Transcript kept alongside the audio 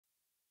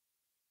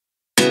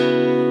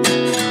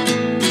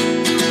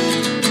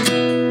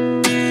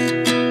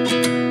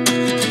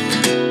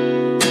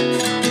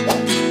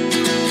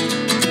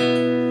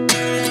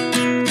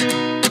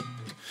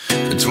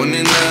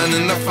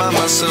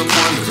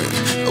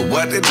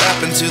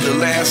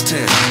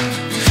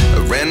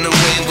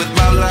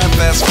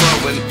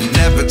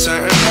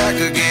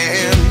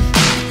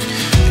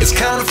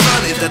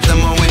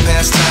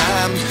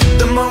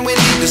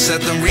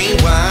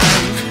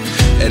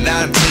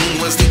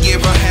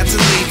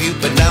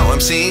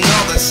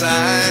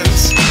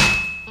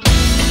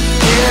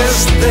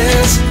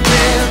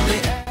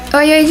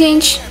Oi,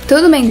 gente!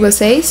 Tudo bem com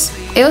vocês?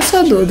 Eu sou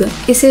a Duda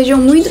e sejam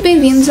muito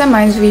bem-vindos a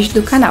mais um vídeo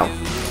do canal.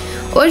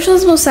 Hoje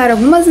vamos mostrar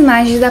algumas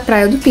imagens da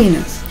praia do Pina,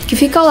 que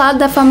fica ao lado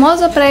da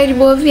famosa praia de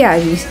Boa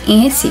Viagens,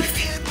 em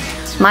Recife.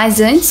 Mas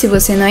antes, se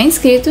você não é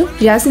inscrito,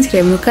 já se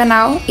inscreva no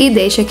canal e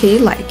deixe aquele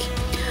like.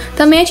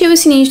 Também ative o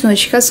sininho de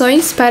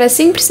notificações para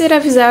sempre ser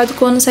avisado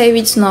quando sair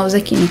vídeos novos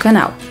aqui no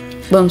canal.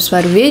 Vamos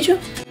para o vídeo?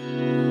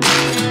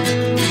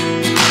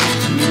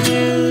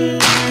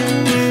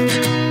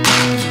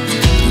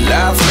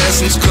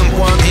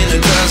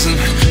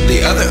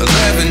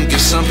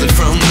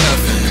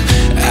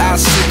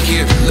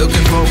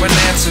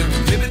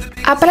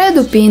 A Praia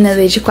do Pina,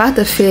 desde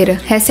quarta-feira,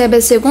 recebe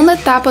a segunda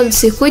etapa do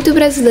Circuito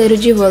Brasileiro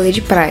de Volei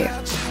de Praia.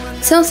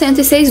 São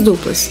 106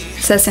 duplas,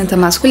 60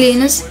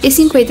 masculinas e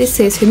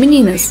 56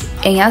 femininas,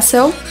 em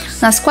ação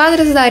nas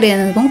quadras da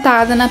arena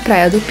montada na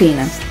Praia do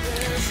Pina.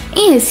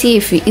 Em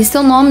Recife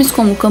estão nomes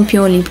como o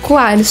campeão olímpico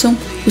Alisson,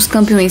 os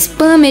campeões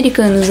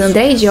pan-americanos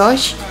André e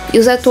Deixe e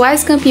os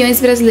atuais campeões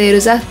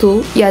brasileiros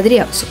Arthur e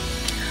Adrielson.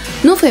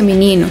 No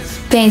feminino,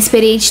 tem a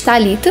experiente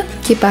Thalita,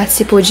 que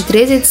participou de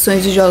 3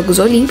 edições dos Jogos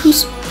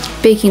Olímpicos,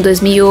 Pequim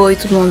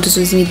 2008, Londres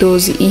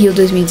 2012 e Rio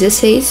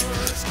 2016,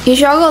 e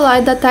joga ao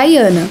lado da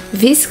Tayana,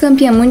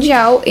 vice-campeã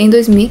mundial em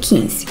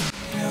 2015.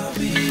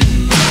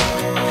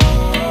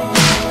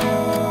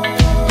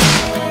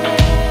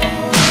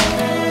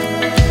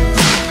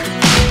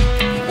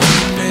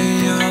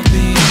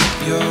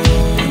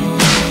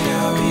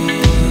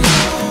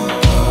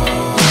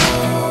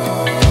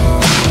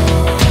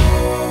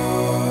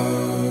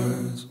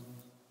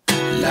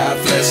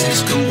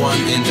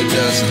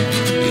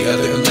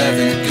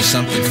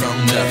 Something from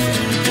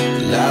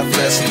nothing. Life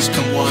lessons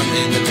come one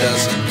in a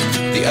dozen.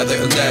 The other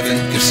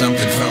 11 give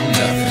something from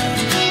nothing.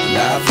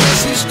 Life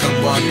lessons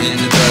come one in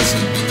a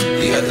dozen.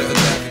 The other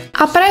 11.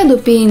 A Praia do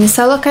Pina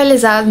está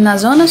localizada na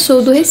zona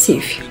sul do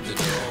Recife.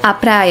 A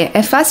praia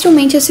é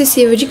facilmente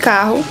acessível de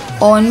carro,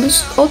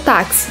 ônibus ou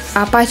táxi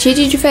a partir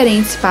de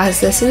diferentes partes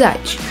da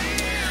cidade.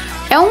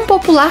 É um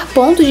popular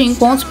ponto de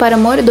encontro para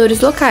moradores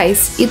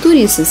locais e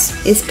turistas,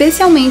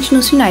 especialmente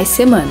nos finais de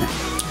semana.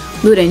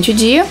 Durante o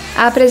dia,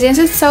 a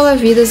presença de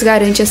salva-vidas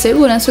garante a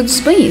segurança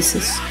dos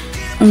banhistas.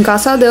 Um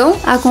calçadão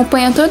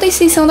acompanha toda a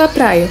extensão da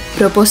praia,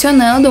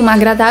 proporcionando uma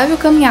agradável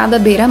caminhada à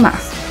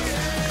beira-mar.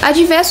 Há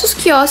diversos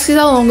quiosques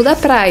ao longo da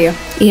praia,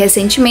 e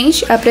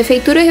recentemente a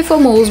prefeitura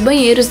reformou os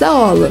banheiros da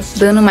orla,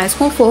 dando mais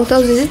conforto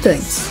aos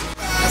visitantes.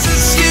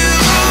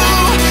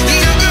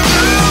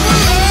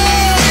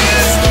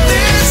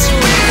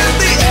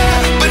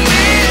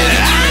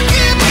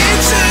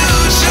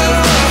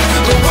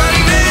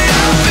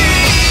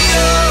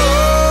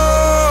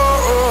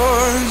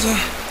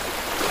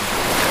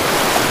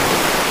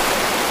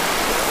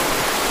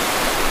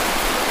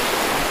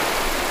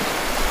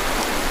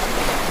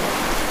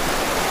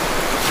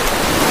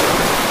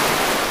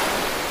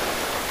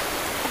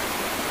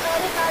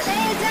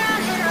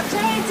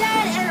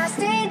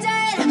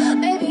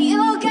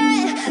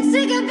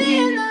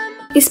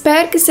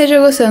 Espero que esteja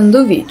gostando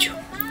do vídeo.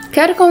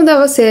 Quero convidar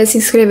você a se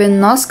inscrever no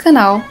nosso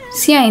canal,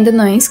 se ainda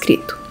não é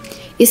inscrito.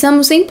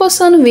 Estamos sempre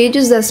postando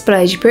vídeos das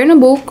praias de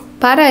Pernambuco,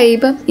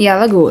 Paraíba e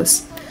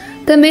Alagoas.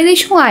 Também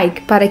deixe um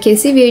like para que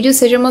esse vídeo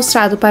seja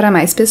mostrado para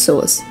mais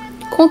pessoas.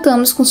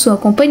 Contamos com sua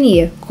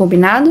companhia,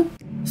 combinado?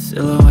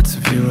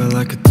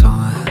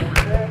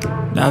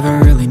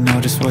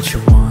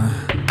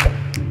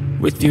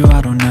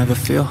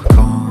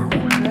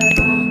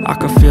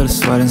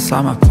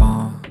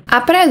 A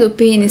Praia do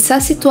Pina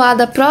está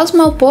situada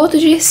próxima ao porto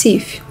de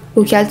Recife,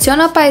 o que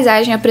adiciona à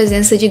paisagem a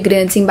presença de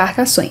grandes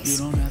embarcações.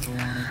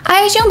 A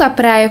região da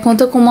praia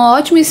conta com uma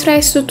ótima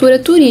infraestrutura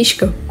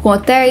turística, com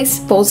hotéis,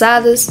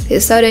 pousadas,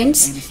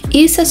 restaurantes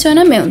e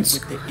estacionamentos,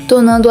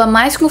 tornando-a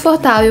mais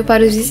confortável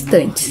para os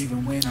visitantes.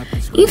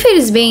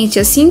 Infelizmente,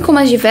 assim como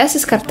as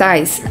diversas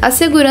capitais, a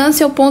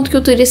segurança é o ponto que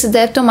o turista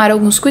deve tomar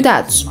alguns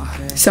cuidados.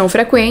 São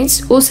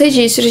frequentes os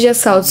registros de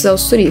assaltos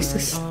aos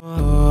turistas.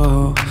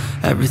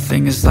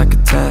 Everything is like a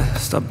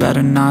test. I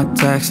better not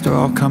text or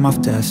I'll come off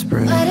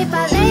desperate. But if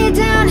I lay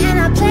down and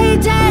I play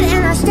dead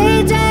and I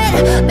stay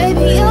dead,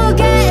 baby, you'll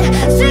get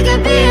sick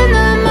of being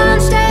the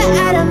monster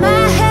out of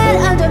my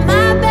head, under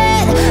my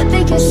bed,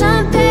 thinking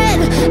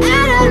something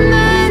out of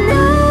my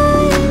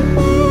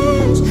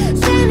nightmares,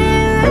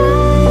 standing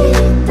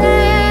right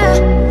there.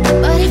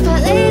 But if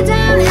I lay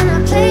down and I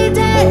play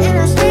dead and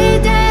I stay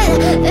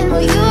dead, then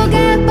will you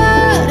get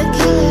bored of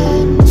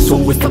killing? So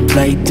if I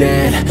play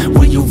dead,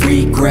 will you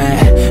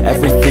regret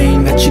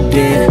everything that you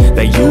did,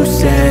 that you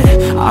said?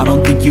 I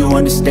don't think you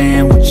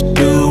understand what you're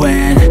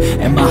doing,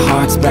 and my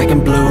heart's black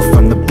and blue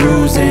from the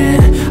bruising.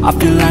 I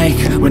feel like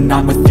when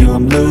I'm with you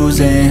I'm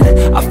losing.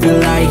 I feel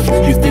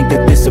like you think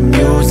that this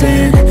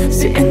amusing.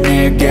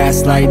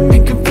 gaslighting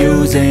and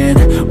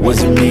confusing.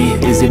 Was it me?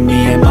 Is it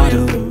me? Am I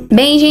deluded?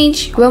 Bem,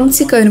 gente, vamos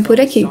ficando por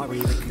aqui.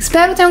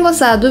 Espero que tenham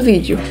gostado do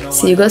vídeo.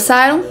 Se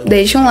gostaram,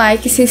 deixe um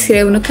like e se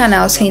inscreva no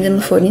canal se ainda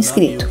não for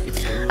inscrito.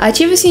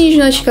 Ative o sininho de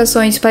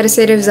notificações para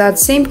ser avisado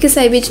sempre que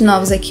sair vídeos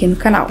novos aqui no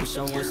canal.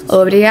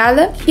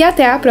 Obrigada e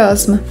até a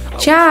próxima.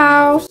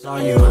 Tchau!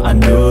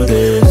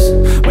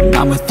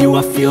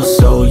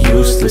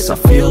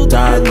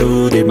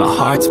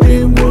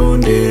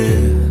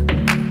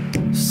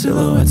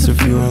 Silhouettes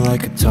of you are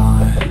like a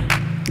taunt.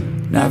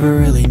 Never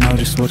really know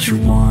just what you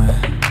want.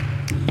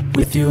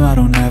 With you I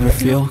don't ever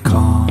feel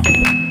calm.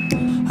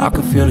 I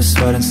can feel the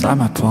sweat inside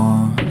my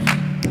palms.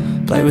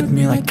 Play with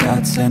me like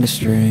cats and a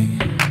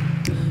string.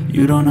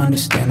 You don't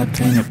understand the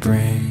pain it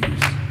brings.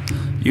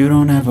 You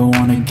don't ever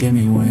wanna give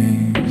me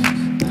wings.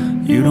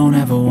 You don't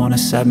ever wanna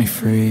set me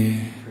free.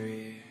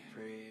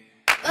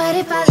 But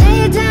if I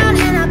lay down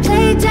and I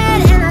play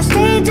dead and I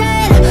stay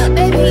dead,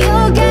 baby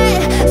you'll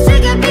get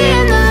sick of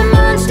being the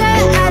monster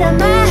out of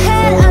my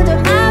head, under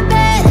my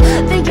bed,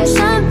 thinking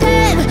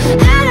something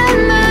out of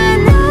my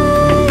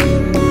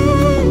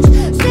nightmares,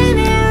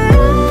 standing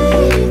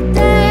right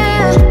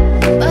there.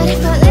 But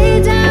if I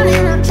lay down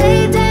and I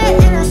play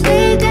dead and I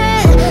stay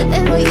dead,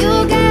 then will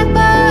you get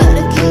bored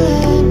of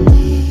killing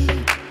me?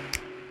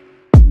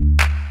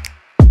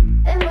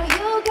 Then will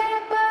you get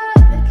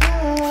bored of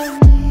killing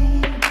me?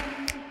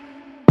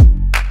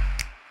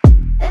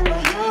 Then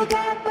will you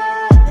get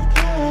bored of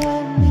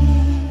killing me?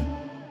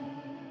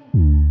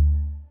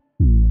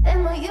 Then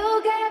will you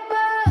get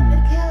bored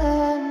of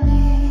killing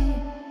me?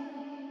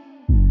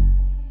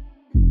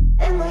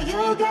 Then will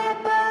you get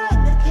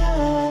bored of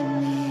killing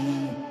me?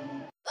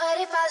 But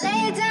if I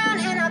lay down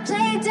and I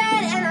play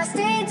dead and I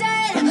stay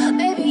dead,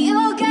 baby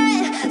you'll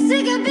get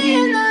sick of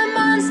being the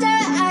monster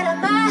out of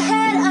my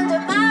head, under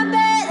my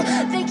bed,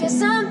 thinking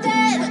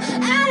something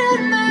out of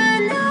my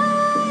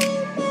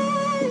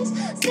nightmares,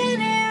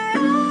 standing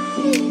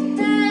right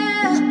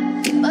there.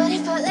 But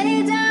if I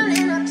lay down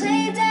and I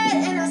play dead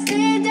and I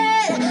stay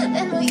dead,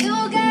 then will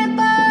you get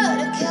bored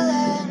of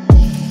killing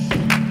me?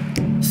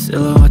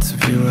 Silhouettes of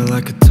you are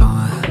like a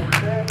taunt.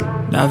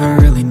 Never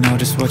really know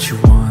just what you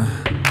want.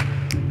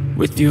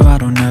 With you I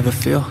don't ever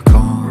feel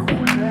calm.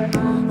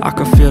 I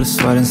can feel the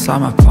sweat inside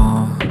my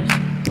palms.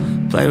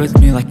 Play with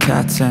me like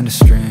cats and a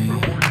string.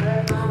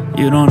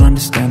 You don't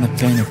understand the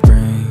pain it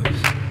brings.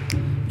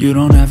 You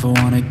don't ever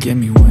wanna give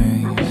me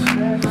wings.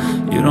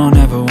 You don't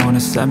ever wanna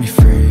set me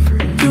free.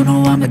 You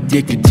know I'm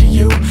addicted to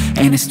you,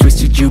 and it's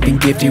twisted, you've been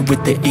gifted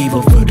with the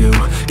evil voodoo.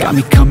 Got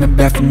me coming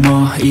back for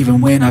more, even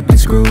when I've been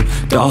screwed.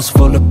 Dolls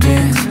full of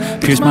pins,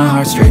 pierce my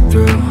heart straight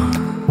through.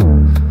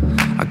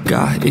 I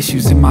got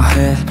issues in my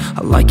head,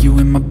 I like you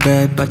in my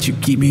bed, but you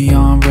keep me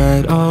on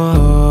red.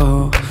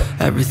 Oh,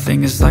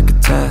 everything is like a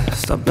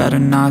test, I better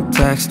not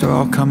text or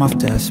I'll come off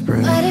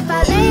desperate. But if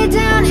I lay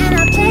down and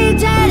I play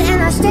dead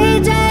and I stay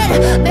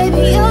dead,